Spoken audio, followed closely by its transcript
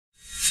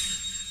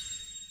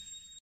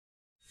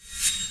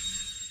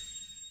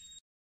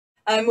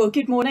Well,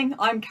 good morning.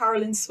 I'm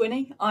Carolyn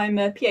Swinney. I'm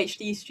a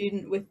PhD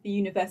student with the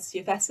University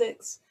of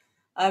Essex.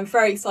 I'm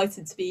very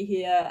excited to be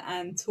here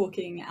and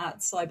talking at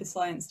Cyber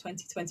Science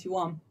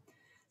 2021.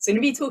 So I'm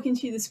going to be talking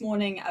to you this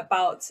morning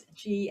about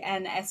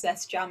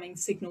GNSS jamming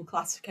signal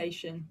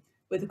classification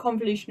with a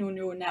convolutional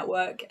neural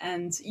network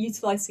and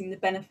utilizing the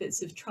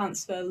benefits of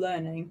transfer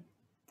learning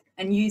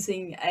and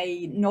using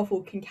a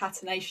novel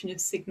concatenation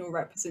of signal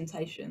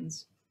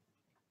representations.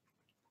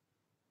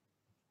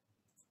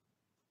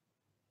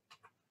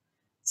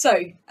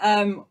 So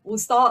we'll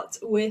start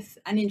with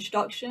an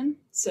introduction,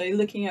 so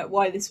looking at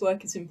why this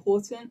work is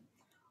important.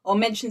 I'll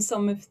mention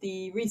some of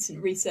the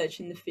recent research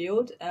in the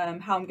field,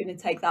 how I'm going to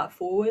take that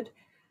forward,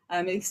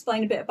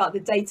 explain a bit about the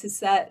data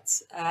set,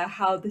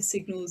 how the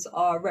signals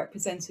are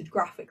represented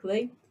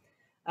graphically.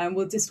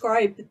 We'll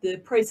describe the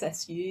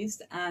process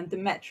used and the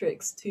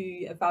metrics to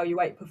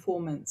evaluate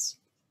performance.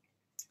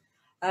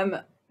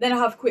 Then I'll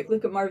have a quick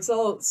look at my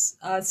results,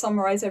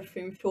 summarize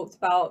everything we've talked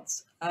about.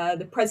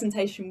 The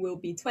presentation will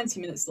be 20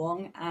 minutes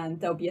long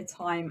and there'll be a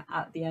time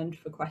at the end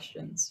for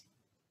questions.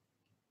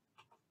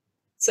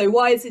 So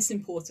why is this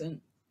important?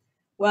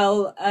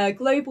 Well,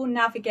 global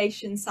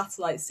navigation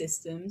satellite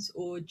systems,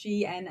 or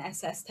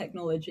GNSS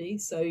technology,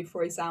 so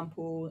for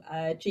example,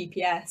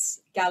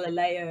 GPS,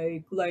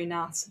 Galileo,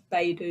 GLONASS,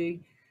 Beidou,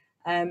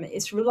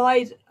 it's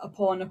relied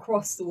upon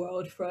across the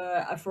world for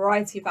a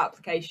variety of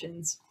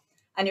applications,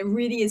 and it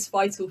really is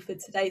vital for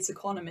today's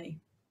economy.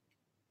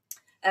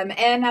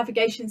 Air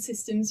navigation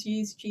systems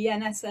use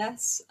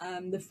GNSS.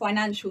 The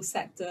financial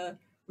sector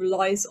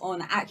relies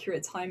on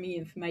accurate timing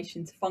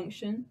information to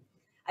function.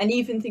 And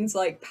even things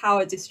like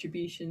power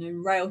distribution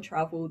and rail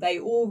travel, they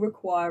all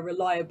require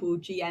reliable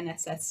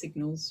GNSS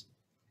signals.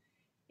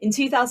 In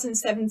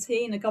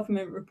 2017, a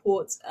government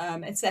report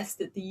assessed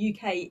that the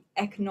UK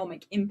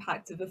economic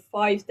impact of a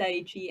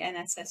 5-day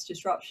GNSS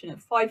disruption at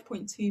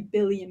 £5.2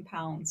 billion.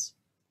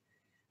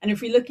 And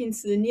if we look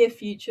into the near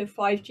future,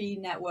 5G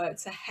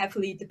networks are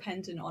heavily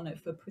dependent on it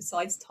for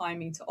precise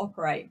timing to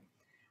operate.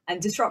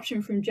 And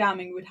disruption from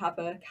jamming would have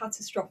a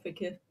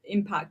catastrophic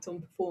impact on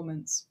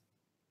performance.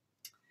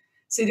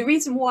 So the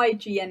reason why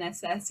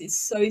GNSS is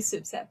so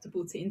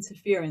susceptible to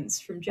interference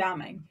from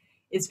jamming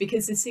is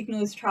because the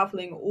signal is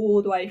traveling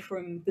all the way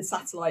from the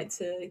satellite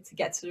to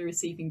get to the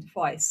receiving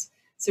device.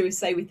 So if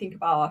say we think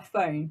about our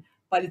phone,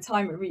 by the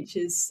time it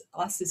reaches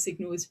us, the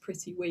signal is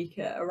pretty weak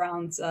at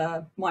around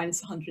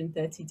minus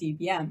 130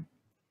 dBm.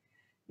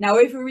 Now,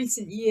 over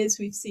recent years,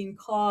 we've seen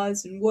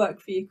cars and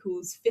work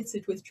vehicles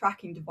fitted with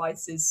tracking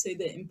devices so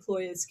that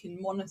employers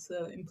can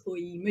monitor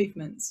employee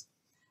movements.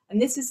 And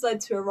this has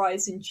led to a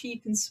rise in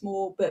cheap and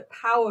small but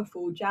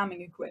powerful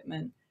jamming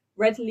equipment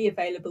readily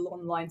available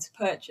online to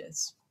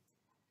purchase.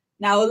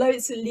 Now, although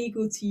it's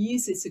illegal to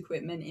use this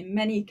equipment in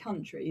many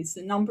countries,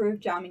 the number of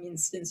jamming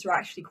incidents are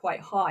actually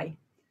quite high.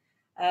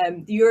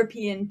 The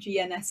European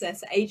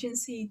GNSS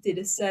agency did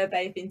a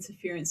survey of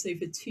interference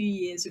over 2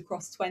 years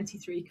across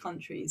 23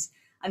 countries,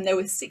 and there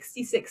were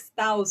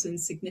 66,000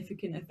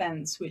 significant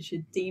events which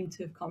are deemed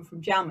to have come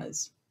from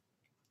jammers.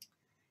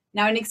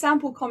 Now, an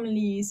example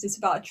commonly used is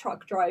about a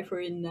truck driver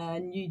in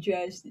New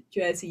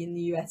Jersey in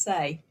the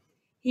USA.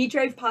 He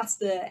drove past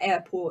the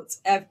airport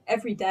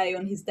every day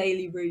on his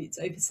daily route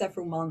over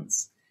several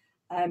months.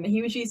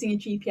 He was using a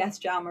GPS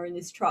jammer in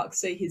his truck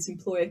so his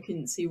employer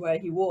couldn't see where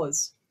he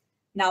was.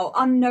 Now,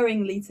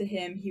 unknowingly to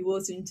him, he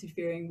was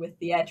interfering with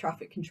the air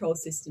traffic control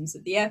systems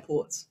at the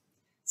airport.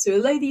 So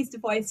although these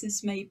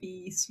devices may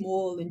be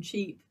small and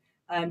cheap,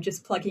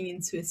 just plugging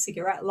into a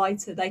cigarette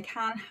lighter, they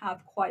can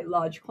have quite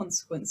large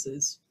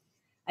consequences.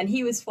 And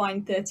he was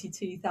fined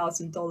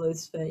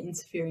 $32,000 for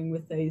interfering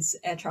with those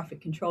air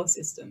traffic control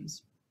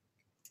systems.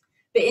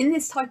 But in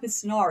this type of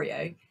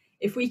scenario,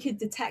 if we could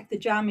detect the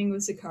jamming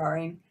was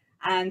occurring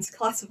and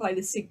classify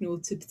the signal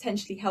to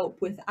potentially help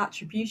with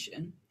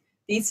attribution,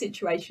 these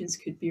situations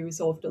could be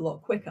resolved a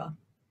lot quicker.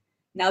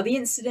 Now, the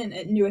incident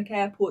at Newark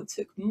Airport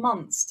took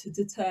months to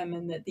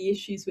determine that the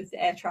issues with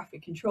the air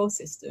traffic control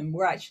system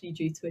were actually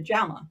due to a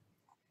jammer.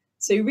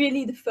 So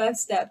really the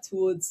first step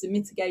towards the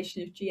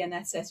mitigation of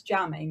GNSS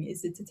jamming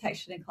is the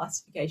detection and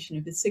classification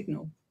of the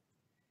signal.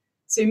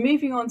 So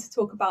moving on to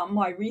talk about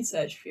my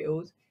research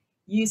field,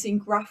 using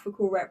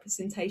graphical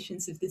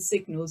representations of the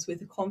signals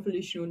with a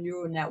convolutional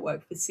neural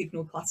network for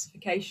signal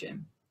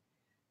classification.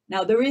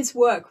 Now, there is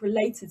work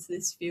related to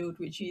this field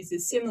which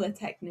uses similar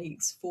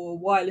techniques for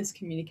wireless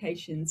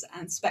communications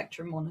and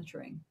spectrum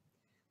monitoring.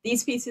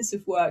 These pieces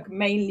of work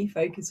mainly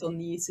focus on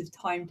the use of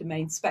time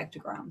domain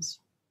spectrograms.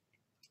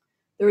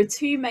 There are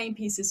two main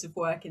pieces of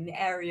work in the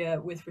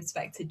area with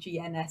respect to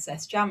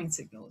GNSS jamming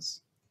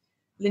signals.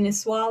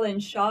 Liniswal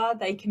and Shah,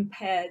 they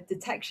compare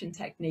detection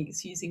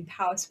techniques using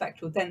power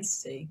spectral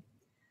density.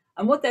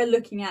 And what they're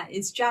looking at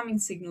is jamming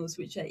signals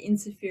which are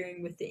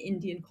interfering with the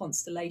Indian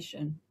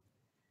constellation.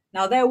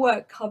 Now, their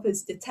work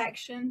covers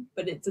detection,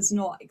 but it does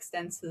not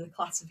extend to the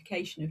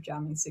classification of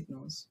jamming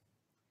signals.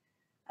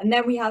 And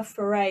then we have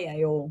Foray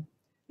et al.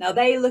 Now,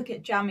 they look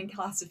at jamming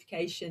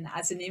classification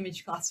as an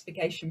image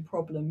classification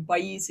problem by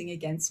using,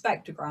 again,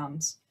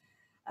 spectrograms.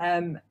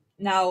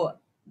 Now,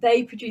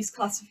 they produce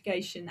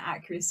classification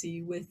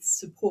accuracy with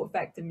support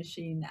vector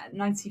machine at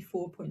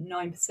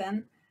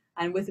 94.9%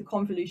 and with a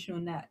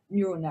convolutional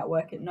neural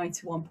network at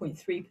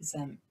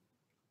 91.3%.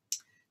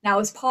 Now,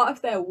 as part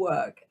of their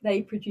work,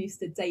 they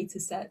produced a data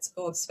set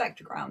of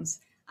spectrograms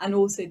and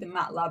also the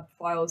MATLAB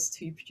files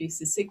to produce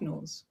the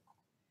signals.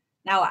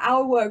 Now,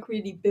 our work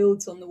really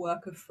builds on the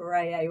work of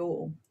Foray et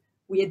al.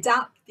 We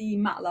adapt the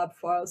MATLAB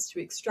files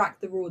to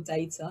extract the raw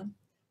data.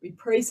 We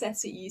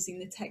process it using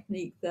the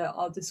technique that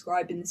I'll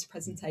describe in this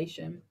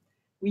presentation.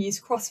 We use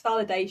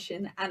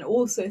cross-validation and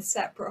also a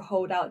separate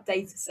holdout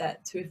data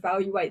set to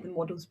evaluate the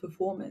model's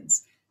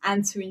performance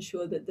and to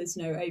ensure that there's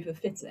no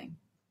overfitting.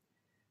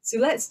 So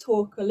let's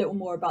talk a little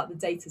more about the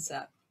data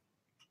set.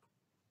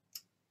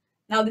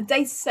 Now, the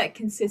data set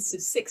consists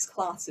of 6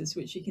 classes,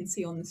 which you can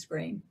see on the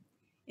screen.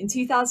 In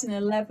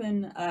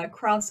 2011,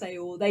 Krause et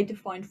al., they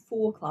defined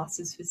 4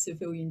 classes for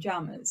civilian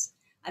jammers.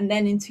 And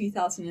then in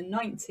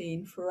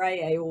 2019, Foray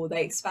et al.,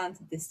 they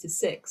expanded this to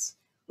 6,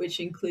 which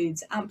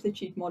includes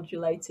amplitude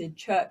modulated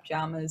chirp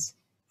jammers,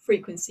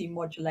 frequency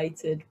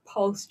modulated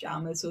pulse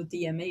jammers or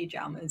DME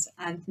jammers,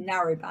 and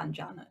narrowband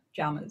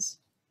jammers.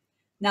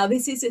 Now,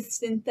 this is a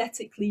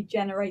synthetically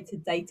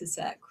generated data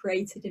set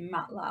created in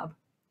MATLAB.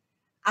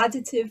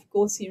 Additive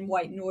Gaussian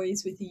white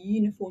noise with a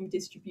uniform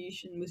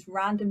distribution was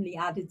randomly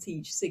added to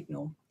each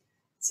signal,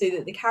 so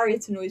that the carrier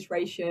to noise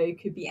ratio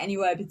could be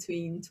anywhere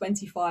between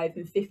 25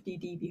 and 50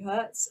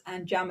 dBHz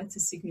and jammer to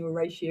signal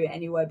ratio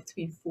anywhere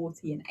between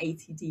 40 and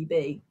 80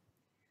 dB.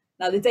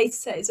 Now, the data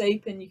set is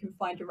open, you can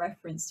find a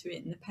reference to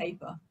it in the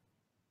paper.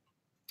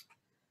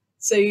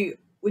 So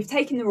we've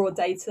taken the raw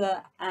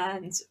data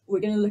and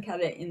we're going to look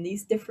at it in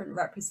these different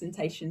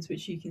representations,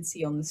 which you can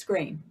see on the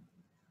screen.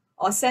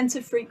 Our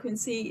center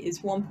frequency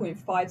is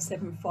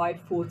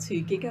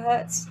 1.57542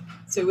 gigahertz.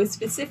 So we're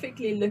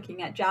specifically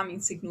looking at jamming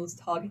signals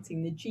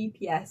targeting the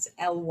GPS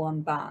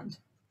L1 band.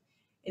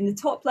 In the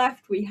top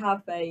left, we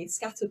have a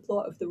scatter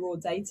plot of the raw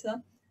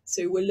data.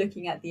 So we're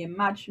looking at the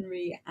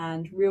imaginary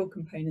and real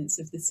components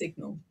of the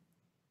signal.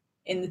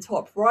 In the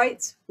top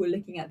right, we're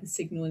looking at the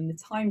signal in the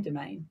time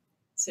domain.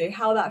 So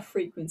how that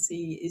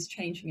frequency is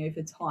changing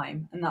over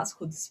time, and that's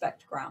called the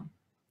spectrogram.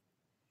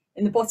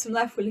 In the bottom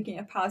left, we're looking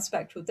at power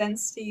spectral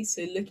density,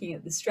 so looking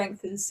at the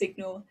strength of the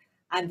signal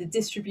and the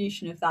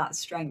distribution of that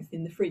strength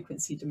in the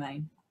frequency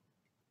domain.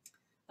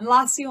 And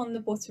lastly, on the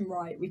bottom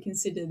right, we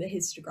consider the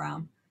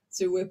histogram.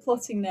 So we're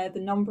plotting there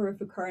the number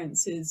of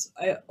occurrences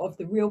of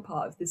the real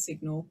part of the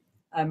signal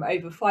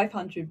over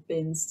 500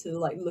 bins to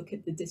look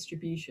at the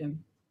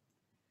distribution.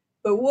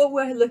 But what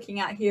we're looking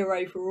at here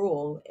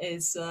overall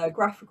is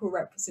graphical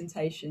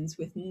representations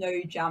with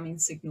no jamming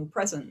signal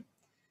present.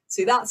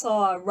 So that's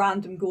our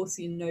random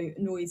Gaussian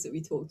noise that we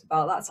talked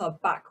about. That's our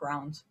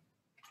background.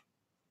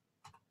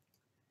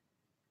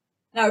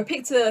 Now, I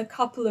picked a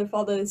couple of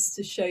others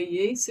to show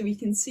you, so we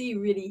can see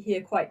really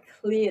here quite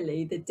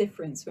clearly the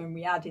difference when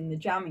we add in the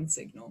jamming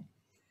signal.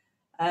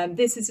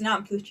 This is an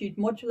amplitude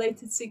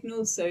modulated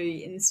signal, so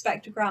in the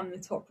spectrogram in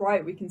the top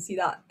right, we can see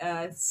that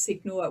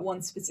signal at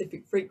one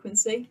specific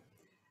frequency,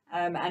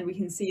 and we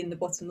can see in the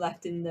bottom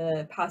left in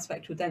the power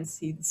spectral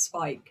density the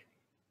spike.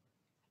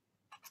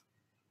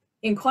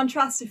 In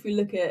contrast, if we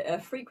look at a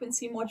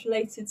frequency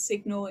modulated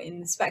signal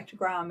in the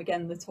spectrogram,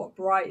 again, the top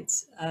right,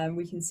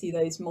 we can see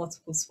those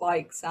multiple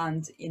spikes,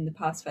 and in the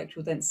power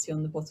spectral density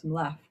on the bottom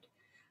left.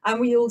 And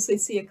we also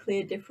see a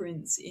clear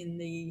difference in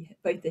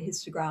both the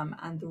histogram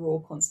and the raw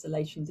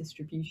constellation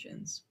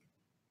distributions.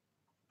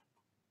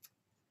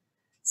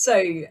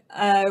 So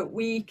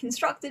we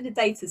constructed a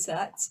data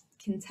set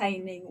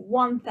containing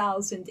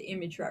 1,000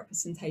 image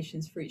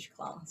representations for each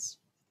class.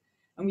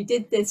 And we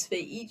did this for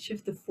each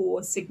of the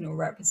 4 signal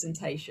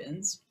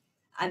representations.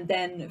 And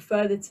then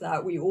further to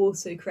that, we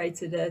also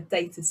created a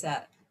data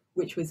set,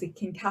 which was a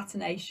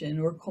concatenation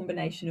or a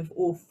combination of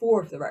all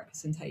 4 of the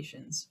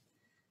representations.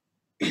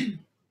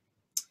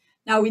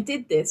 Now, we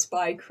did this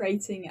by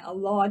creating a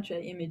larger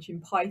image in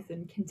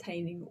Python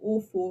containing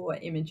all 4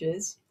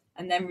 images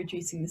and then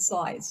reducing the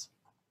size.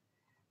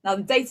 Now,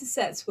 the data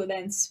sets were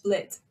then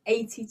split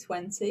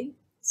 80-20.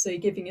 So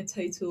giving a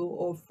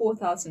total of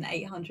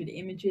 4,800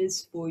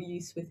 images for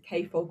use with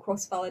k-fold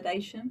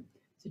cross-validation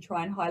to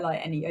try and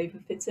highlight any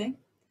overfitting.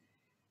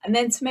 And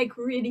then to make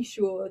really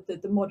sure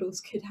that the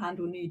models could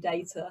handle new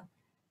data,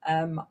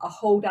 a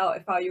holdout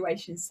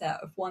evaluation set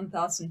of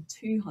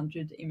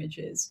 1,200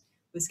 images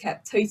was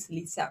kept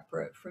totally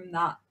separate from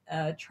that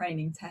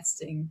training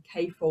testing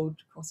k-fold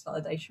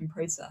cross-validation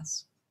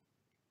process.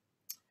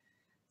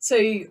 So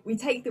we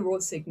take the raw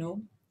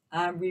signal,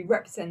 we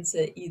represent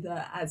it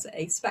either as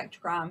a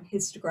spectrogram,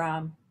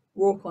 histogram,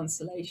 raw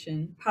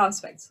constellation, power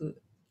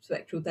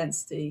spectral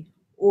density,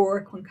 or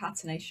a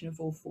concatenation of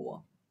all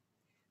 4.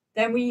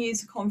 Then we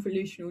use a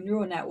convolutional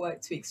neural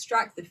network to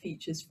extract the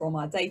features from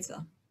our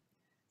data.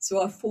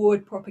 So our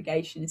forward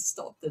propagation is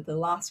stopped at the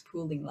last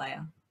pooling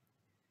layer.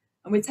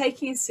 And we're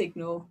taking a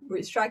signal, we're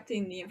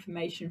extracting the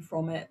information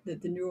from it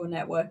that the neural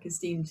network has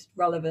deemed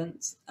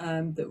relevant,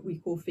 that we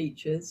call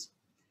features.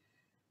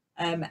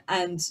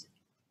 And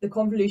the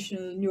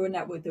convolutional neural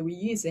network that we're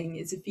using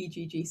is a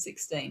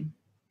VGG16.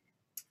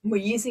 We're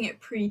using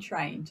it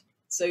pre-trained,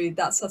 so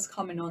that's us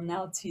coming on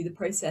now to the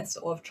process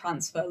of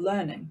transfer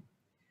learning.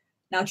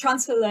 Now,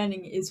 transfer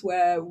learning is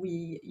where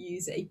we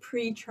use a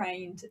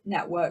pre-trained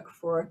network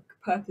for a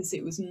purpose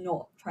it was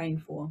not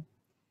trained for.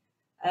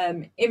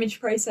 Image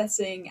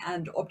processing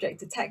and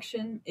object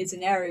detection is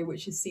an area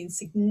which has seen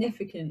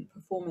significant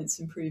performance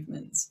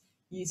improvements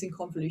using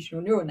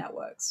convolutional neural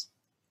networks.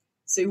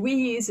 So we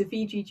use a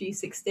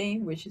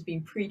VGG16, which has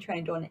been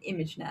pre-trained on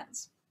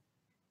ImageNet.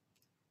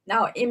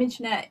 Now,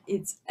 ImageNet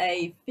is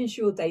a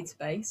visual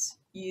database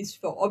used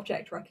for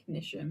object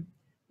recognition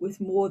with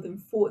more than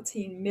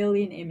 14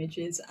 million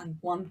images and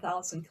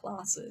 1,000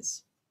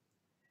 classes.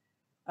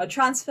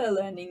 Transfer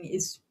learning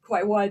is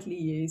quite widely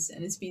used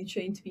and has been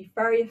shown to be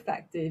very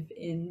effective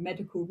in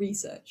medical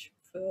research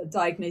for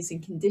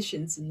diagnosing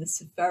conditions and the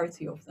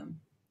severity of them.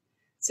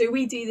 So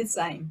we do the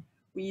same.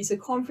 We use a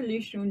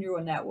convolutional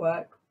neural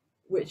network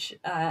which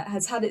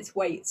has had its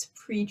weights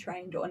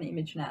pre-trained on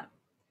ImageNet.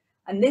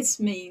 And this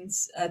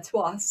means to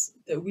us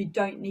that we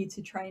don't need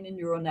to train a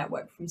neural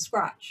network from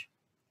scratch.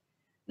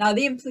 Now,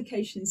 the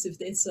implications of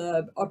this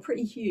are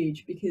pretty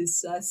huge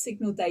because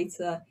signal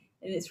data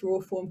in its raw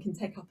form can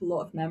take up a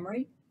lot of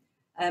memory,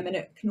 and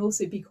it can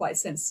also be quite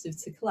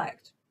sensitive to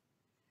collect.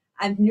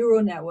 And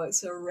neural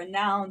networks are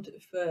renowned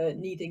for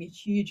needing a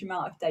huge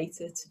amount of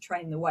data to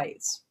train the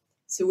weights.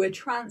 So we're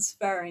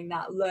transferring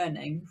that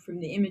learning from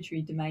the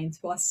imagery domain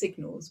to our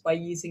signals by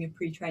using a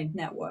pre-trained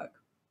network.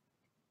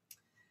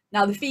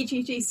 Now, the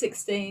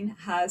VGG16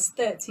 has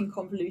 13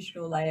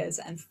 convolutional layers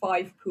and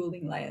 5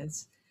 pooling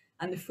layers.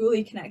 And the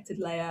fully connected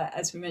layer,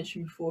 as we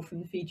mentioned before, from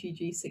the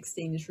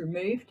VGG16 is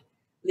removed,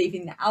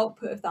 leaving the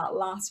output of that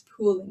last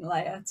pooling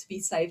layer to be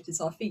saved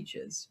as our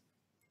features.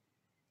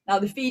 Now,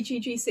 the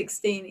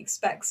VGG16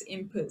 expects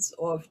inputs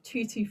of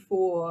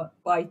 224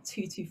 by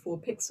 224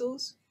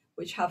 pixels,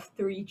 which have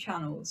 3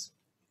 channels.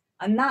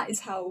 And that is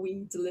how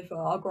we deliver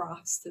our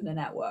graphs to the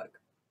network.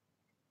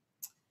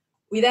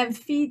 We then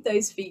feed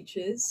those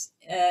features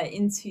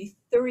into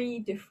 3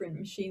 different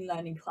machine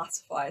learning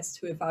classifiers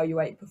to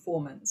evaluate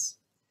performance: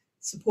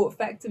 support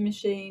vector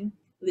machine,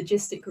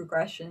 logistic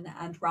regression,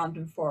 and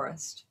random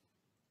forest.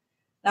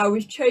 Now,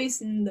 we've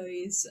chosen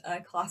those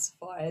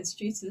classifiers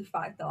due to the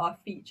fact that our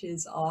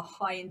features are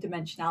high in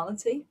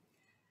dimensionality,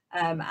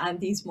 and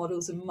these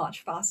models are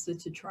much faster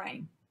to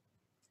train.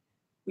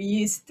 We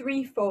use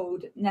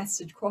 3-fold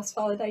nested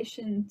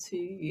cross-validation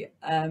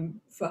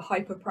for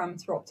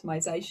hyperparameter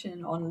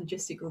optimization on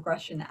logistic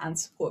regression and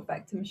support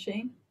vector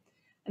machine.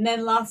 And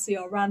then lastly,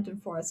 our random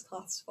forest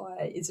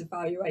classifier is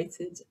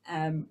evaluated,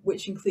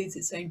 which includes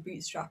its own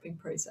bootstrapping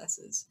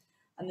processes.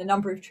 And the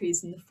number of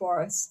trees in the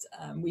forest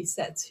we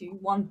set to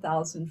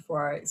 1,000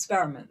 for our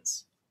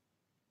experiments.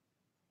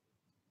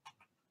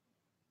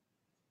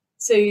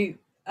 So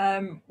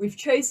we've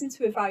chosen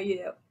to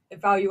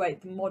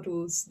evaluate the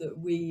models that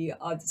we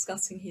are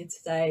discussing here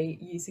today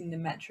using the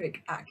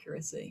metric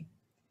accuracy.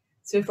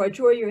 So if I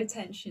draw your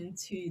attention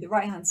to the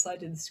right-hand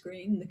side of the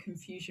screen, the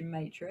confusion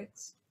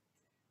matrix,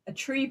 a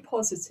true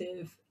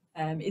positive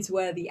is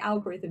where the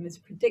algorithm has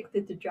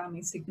predicted the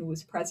jamming signal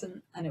was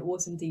present, and it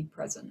was indeed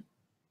present.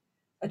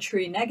 A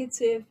true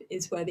negative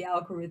is where the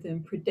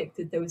algorithm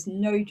predicted there was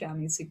no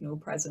jamming signal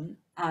present,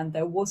 and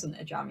there wasn't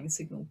a jamming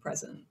signal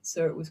present,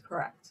 so it was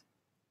correct.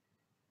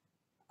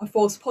 A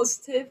false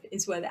positive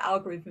is where the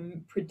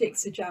algorithm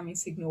predicts a jamming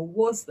signal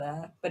was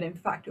there, but in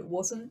fact it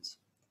wasn't.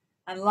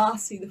 And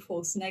lastly, the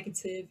false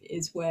negative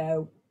is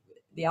where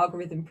the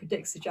algorithm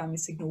predicts the jamming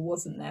signal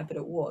wasn't there, but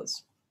it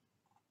was.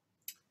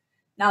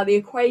 Now, the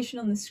equation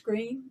on the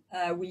screen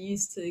we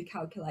use to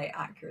calculate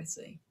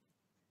accuracy.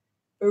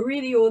 But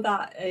really all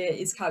that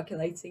is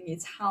calculating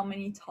is how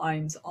many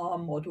times our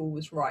model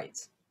was right.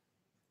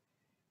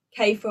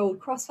 K-fold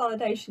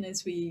cross-validation,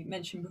 as we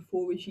mentioned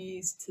before, was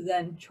used to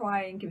then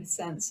try and give a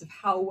sense of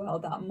how well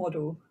that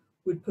model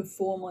would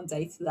perform on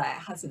data that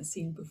it hasn't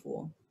seen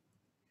before.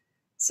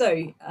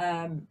 So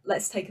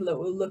let's take a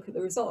little look at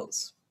the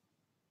results.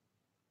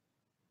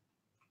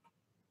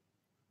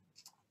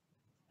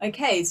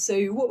 Okay, so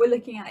what we're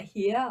looking at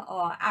here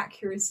are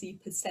accuracy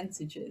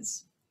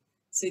percentages.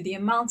 So the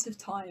amount of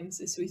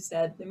times, as we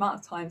said, the amount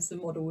of times the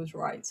model was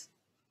right.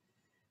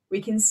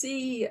 We can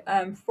see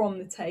from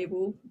the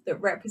table that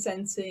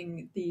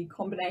representing the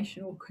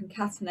combination or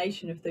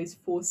concatenation of those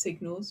 4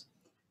 signals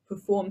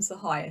performs the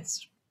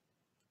highest,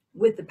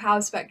 with the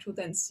power spectral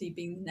density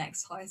being the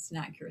next highest in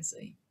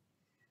accuracy.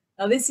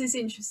 Now, this is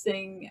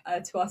interesting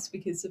to us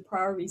because the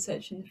prior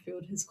research in the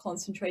field has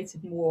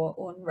concentrated more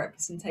on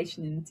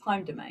representation in the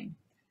time domain,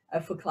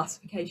 for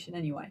classification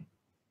anyway.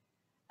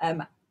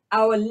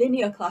 Our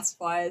linear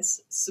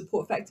classifiers,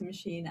 support vector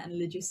machine and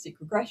logistic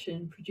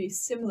regression, produce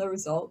similar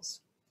results,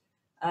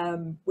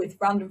 with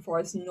random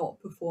forest not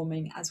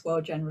performing as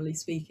well, generally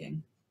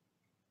speaking.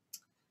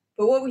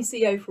 But what we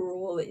see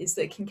overall is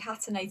that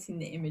concatenating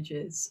the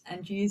images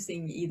and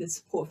using either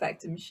support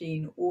vector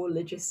machine or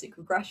logistic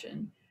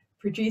regression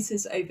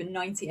produces over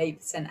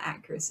 98%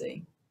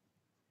 accuracy.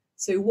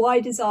 So why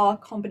does our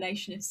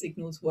combination of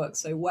signals work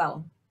so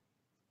well?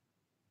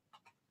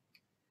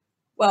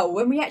 Well,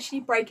 when we actually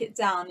break it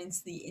down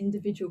into the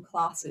individual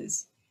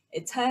classes,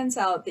 it turns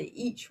out that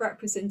each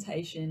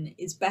representation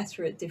is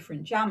better at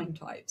different jamming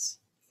types.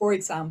 For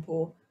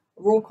example,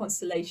 a raw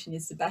constellation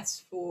is the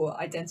best for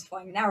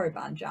identifying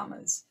narrowband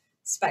jammers.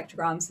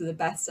 Spectrograms are the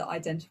best at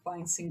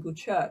identifying single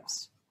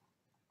chirps.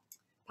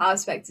 Power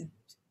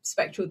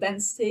spectral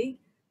density,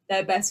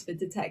 they're best for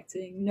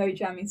detecting no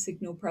jamming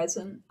signal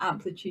present,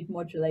 amplitude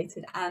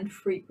modulated and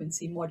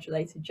frequency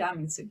modulated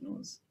jamming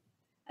signals.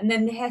 And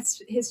then the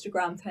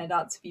histogram turned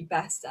out to be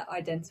best at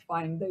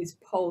identifying those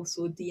pulse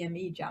or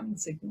DME jamming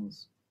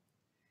signals.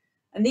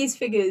 And these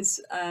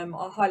figures are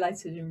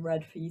highlighted in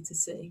red for you to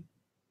see.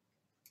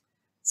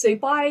 So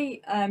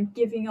by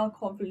giving our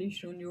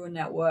convolutional neural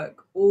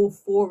network all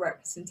 4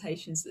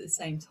 representations at the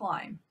same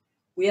time,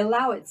 we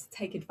allow it to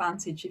take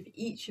advantage of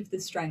each of the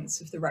strengths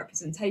of the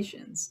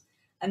representations,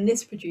 and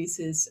this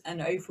produces an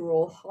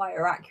overall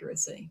higher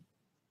accuracy.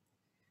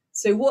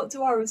 So what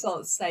do our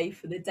results say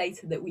for the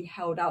data that we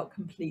held out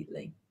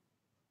completely?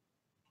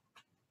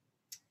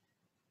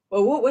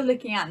 Well, what we're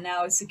looking at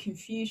now is the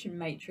confusion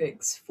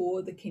matrix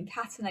for the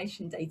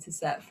concatenation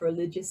dataset for a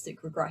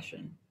logistic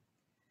regression.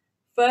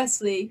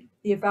 Firstly,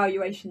 the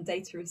evaluation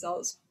data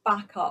results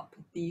back up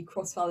the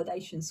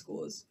cross-validation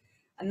scores,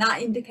 and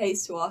that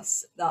indicates to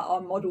us that our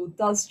model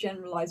does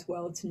generalize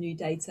well to new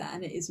data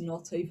and it is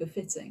not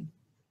overfitting.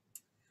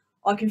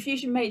 Our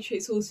confusion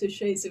matrix also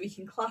shows that we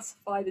can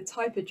classify the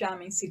type of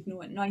jamming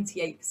signal at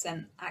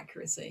 98%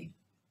 accuracy.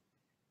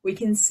 We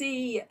can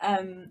see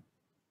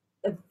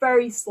a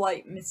very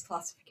slight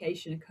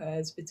misclassification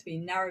occurs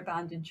between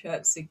narrowband and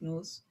chirp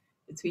signals,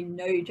 between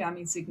no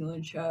jamming signal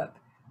and chirp,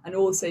 and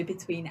also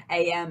between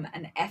AM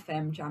and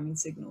FM jamming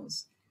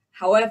signals.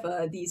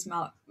 However, these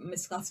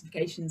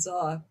misclassifications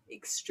are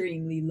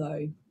extremely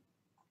low.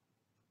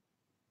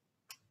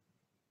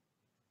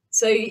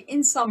 So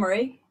in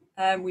summary,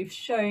 we've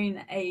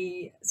shown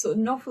a sort of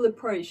novel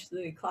approach to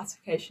the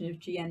classification of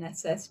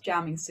GNSS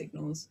jamming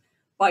signals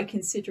by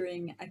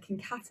considering a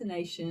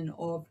concatenation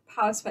of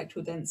power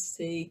spectral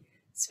density,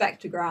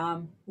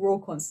 spectrogram, raw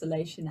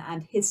constellation,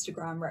 and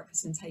histogram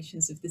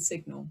representations of the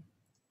signal.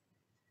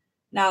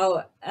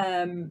 Now,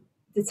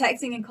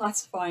 detecting and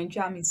classifying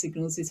jamming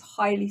signals is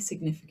highly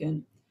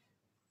significant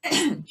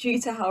due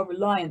to how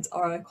reliant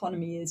our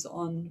economy is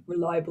on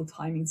reliable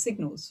timing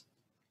signals,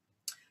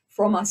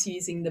 from us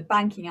using the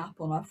banking app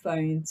on our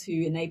phone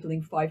to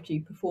enabling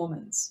 5G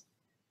performance.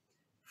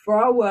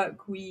 For our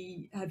work,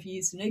 we have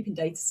used an open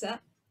data set.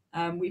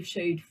 We've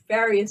showed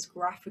various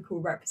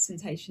graphical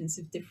representations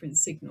of different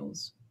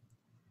signals.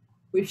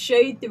 We've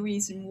showed the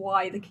reason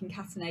why the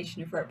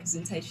concatenation of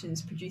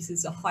representations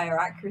produces a higher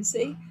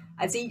accuracy,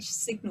 as each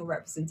signal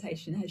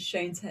representation has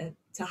shown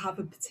to have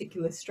a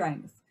particular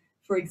strength.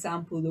 For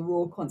example, the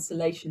raw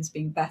constellations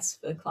being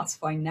best for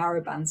classifying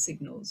narrowband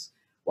signals,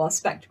 while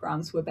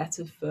spectrograms were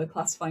better for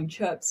classifying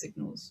chirp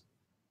signals.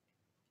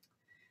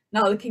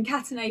 Now, the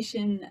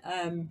concatenation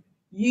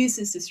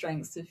uses the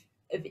strengths of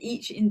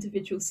each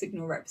individual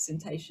signal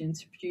representation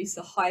to produce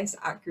the highest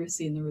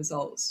accuracy in the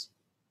results.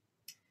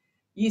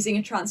 Using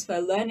a transfer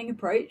learning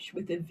approach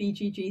with a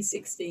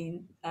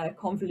VGG16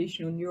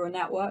 convolutional neural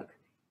network,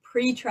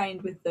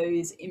 pre-trained with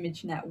those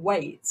ImageNet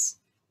weights,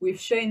 we've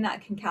shown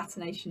that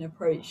concatenation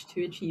approach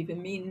to achieve a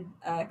mean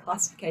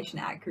classification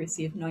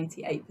accuracy of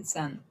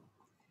 98%.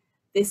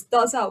 This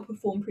does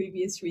outperform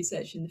previous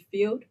research in the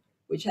field,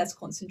 which has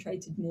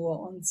concentrated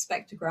more on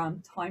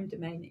spectrogram time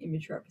domain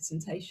image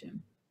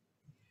representation.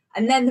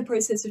 And then the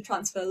process of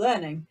transfer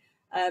learning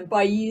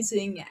by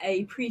using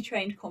a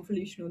pre-trained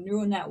convolutional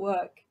neural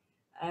network,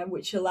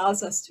 which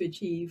allows us to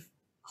achieve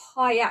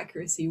high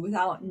accuracy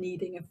without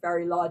needing a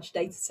very large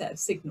data set of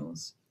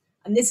signals.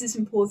 And this is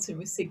important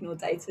with signal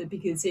data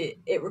because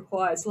it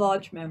requires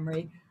large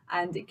memory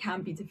and it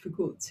can be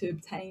difficult to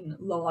obtain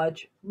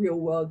large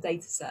real-world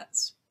data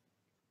sets.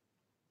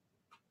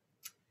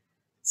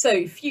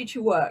 So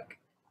future work.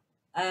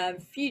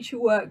 Future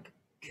work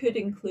could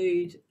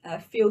include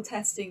field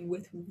testing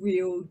with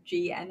real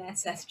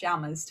GNSS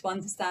jammers to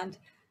understand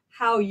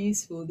how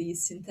useful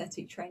these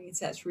synthetic training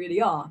sets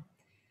really are.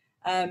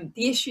 The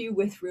issue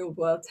with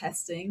real-world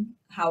testing,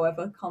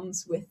 however,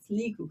 comes with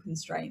legal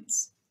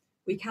constraints.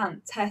 We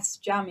can't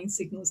test jamming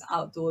signals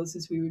outdoors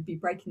as we would be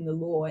breaking the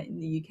law in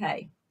the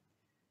UK.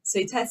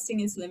 So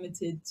testing is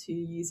limited to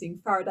using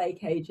Faraday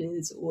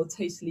cages or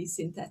totally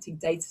synthetic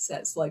data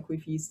sets like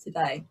we've used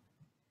today.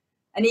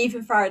 And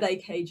even Faraday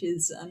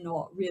cages are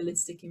not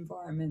realistic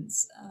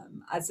environments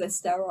as they're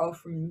sterile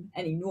from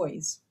any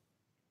noise.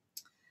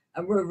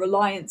 And we're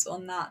reliant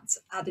on that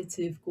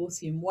additive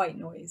Gaussian white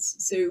noise.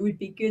 So it would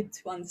be good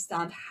to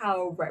understand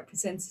how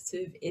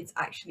representative it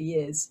actually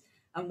is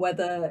and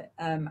whether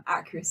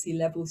accuracy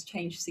levels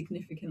change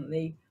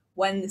significantly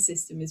when the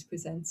system is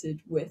presented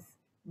with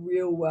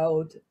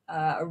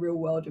a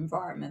real-world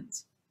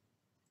environment.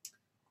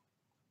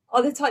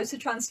 Other types of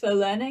transfer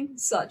learning,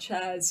 such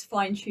as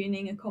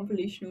fine-tuning a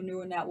convolutional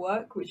neural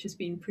network, which has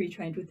been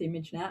pre-trained with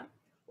ImageNet,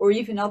 or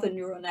even other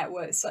neural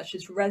networks such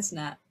as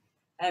ResNet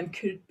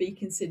could be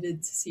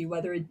considered to see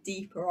whether a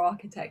deeper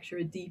architecture,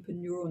 a deeper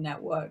neural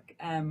network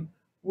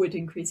would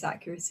increase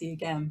accuracy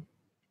again.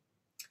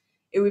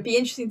 It would be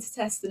interesting to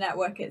test the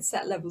network at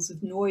set levels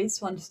of noise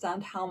to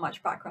understand how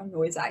much background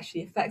noise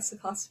actually affects the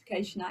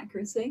classification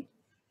accuracy.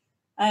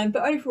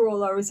 But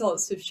overall, our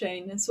results have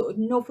shown a sort of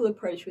novel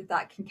approach with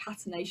that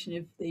concatenation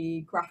of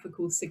the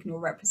graphical signal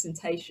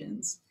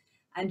representations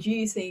and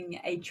using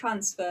a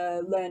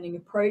transfer learning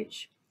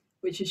approach,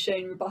 which has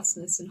shown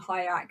robustness and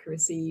high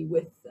accuracy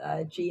with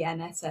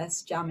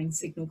GNSS jamming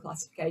signal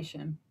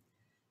classification.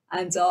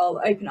 And I'll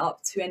open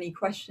up to any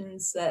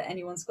questions that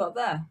anyone's got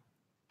there.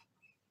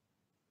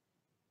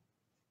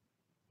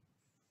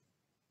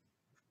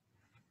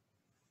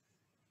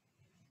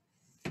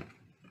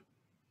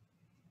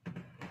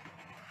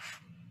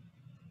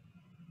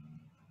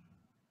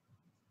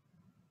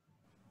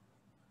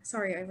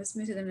 Sorry, I was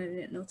muted and I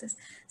didn't notice.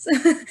 So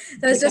I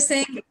was just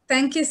saying,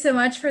 thank you so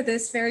much for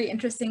this very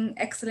interesting,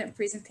 excellent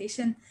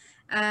presentation.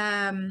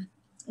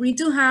 We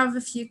do have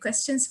a few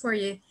questions for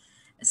you.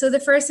 So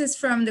the first is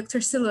from Dr.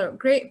 Siller.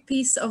 Great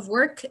piece of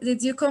work.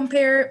 Did you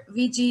compare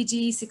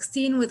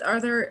VGG16 with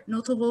other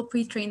notable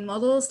pre-trained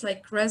models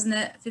like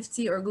ResNet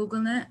 50 or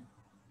GoogleNet?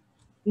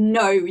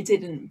 No, we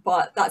didn't,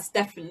 but that's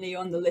definitely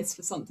on the list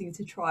for something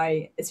to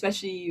try,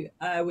 especially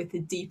with the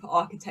deeper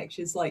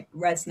architectures like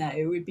ResNet.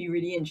 It would be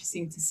really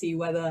interesting to see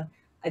whether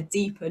a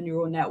deeper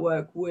neural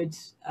network would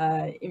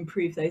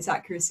improve those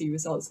accuracy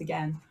results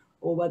again,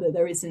 or whether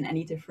there isn't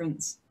any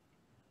difference.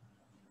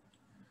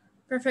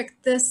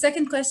 Perfect. The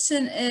second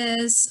question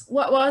is,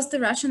 what was the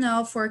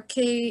rationale for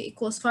k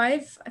 =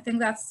 5? I think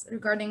that's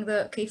regarding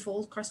the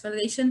k-fold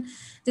cross-validation.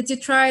 Did you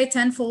try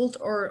 10-fold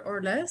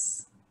or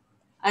less?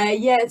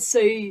 Yeah, so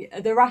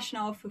the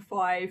rationale for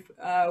 5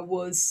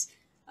 was,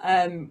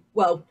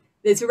 well,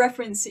 there's a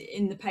reference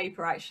in the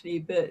paper actually,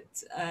 but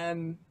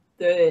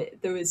there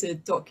was a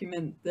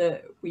document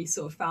that we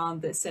sort of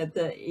found that said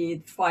that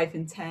 5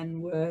 and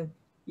 10 were,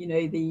 you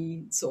know,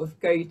 the sort of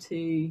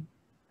go-to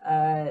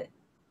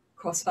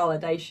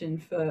cross-validation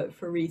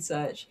for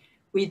research.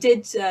 We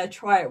did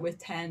try it with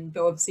 10,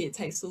 but obviously it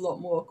takes a lot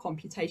more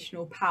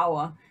computational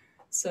power.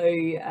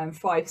 So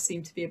 5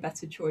 seemed to be a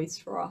better choice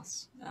for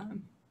us.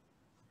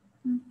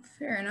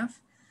 Fair enough.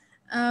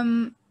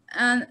 And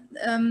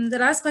the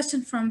last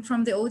question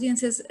from the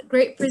audience is,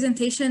 great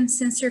presentation.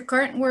 Since your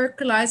current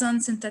work relies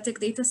on synthetic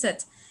data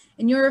set,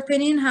 in your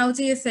opinion, how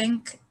do you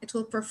think it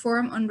will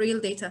perform on real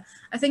data?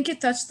 I think you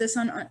touched this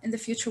on in the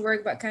future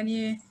work, but can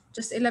you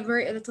just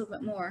elaborate a little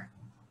bit more?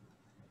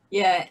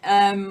 Yeah,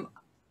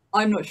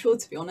 I'm not sure,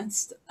 to be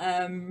honest.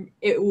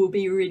 It will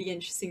be really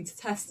interesting to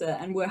test it,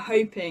 and we're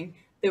hoping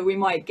that we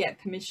might get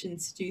permission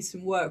to do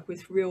some work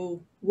with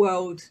real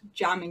world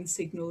jamming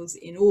signals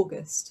in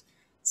August.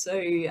 So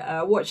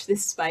watch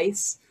this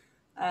space.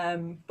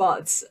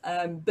 But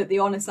the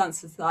honest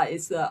answer to that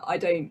is that I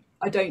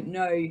don't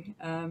know.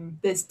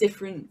 There's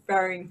different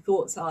varying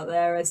thoughts out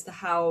there as to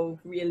how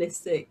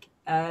realistic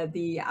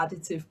the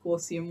additive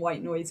Gaussian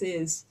white noise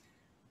is.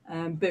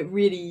 But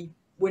really,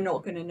 we're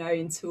not going to know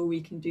until we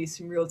can do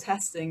some real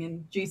testing,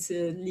 and due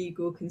to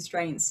legal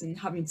constraints and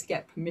having to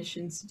get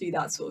permission to do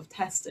that sort of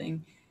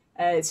testing,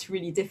 it's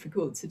really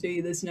difficult to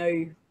do. There's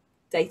no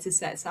data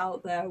sets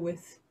out there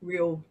with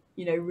real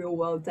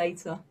world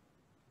data.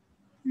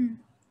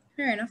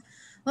 Fair enough.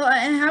 Well, I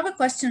have a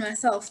question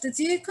myself. Did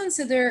you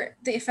consider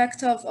the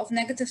effect of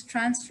negative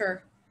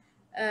transfer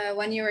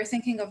when you were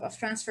thinking of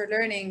transfer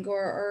learning,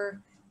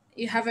 or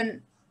you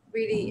haven't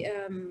really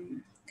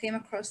came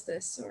across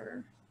this?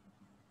 Or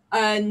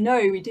no,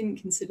 we didn't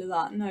consider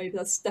that. No,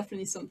 that's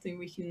definitely something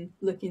we can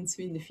look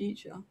into in the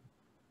future.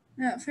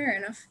 Yeah, fair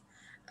enough.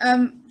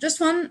 Just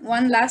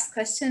one last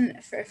question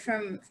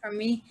from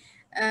me.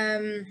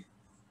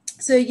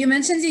 So you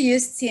mentioned you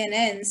used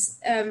CNNs.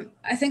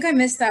 I think I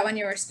missed that when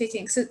you were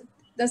speaking. So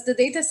does the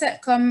data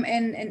set come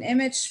in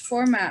image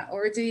format,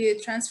 or do you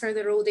transfer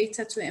the raw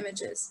data to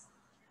images?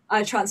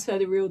 I transfer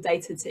the real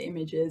data to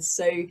images.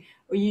 So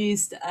we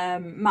used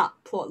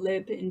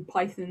matplotlib in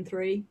Python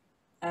 3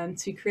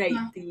 to create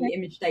the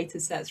image data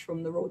sets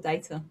from the raw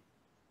data.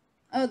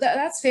 Oh,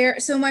 that's fair.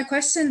 So my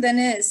question then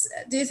is,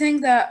 do you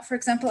think that, for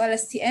example,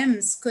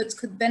 LSTMs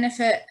could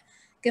benefit,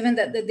 given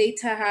that the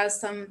data has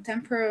some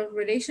temporal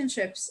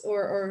relationships,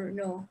 or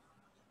no?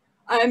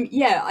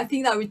 Yeah, I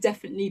think that would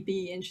definitely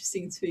be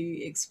interesting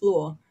to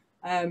explore.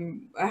 I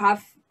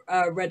have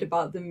read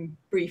about them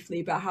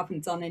briefly, but I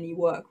haven't done any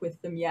work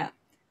with them yet.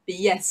 But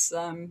yes,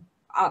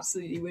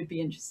 absolutely would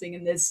be interesting.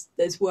 And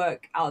there's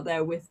work out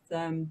there with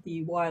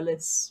the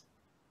wireless,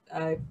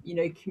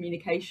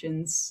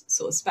 communications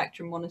sort of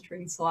spectrum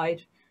monitoring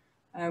side,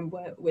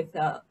 with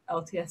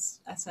LTS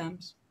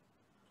SMs.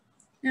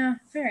 Yeah,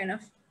 fair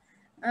enough.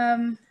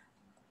 I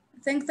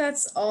think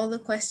that's all the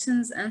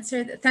questions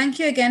answered. Thank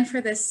you again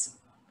for this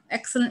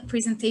excellent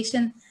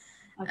presentation.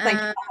 Thank you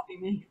for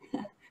having me.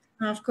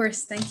 Of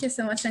course, thank you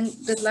so much and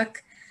good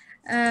luck.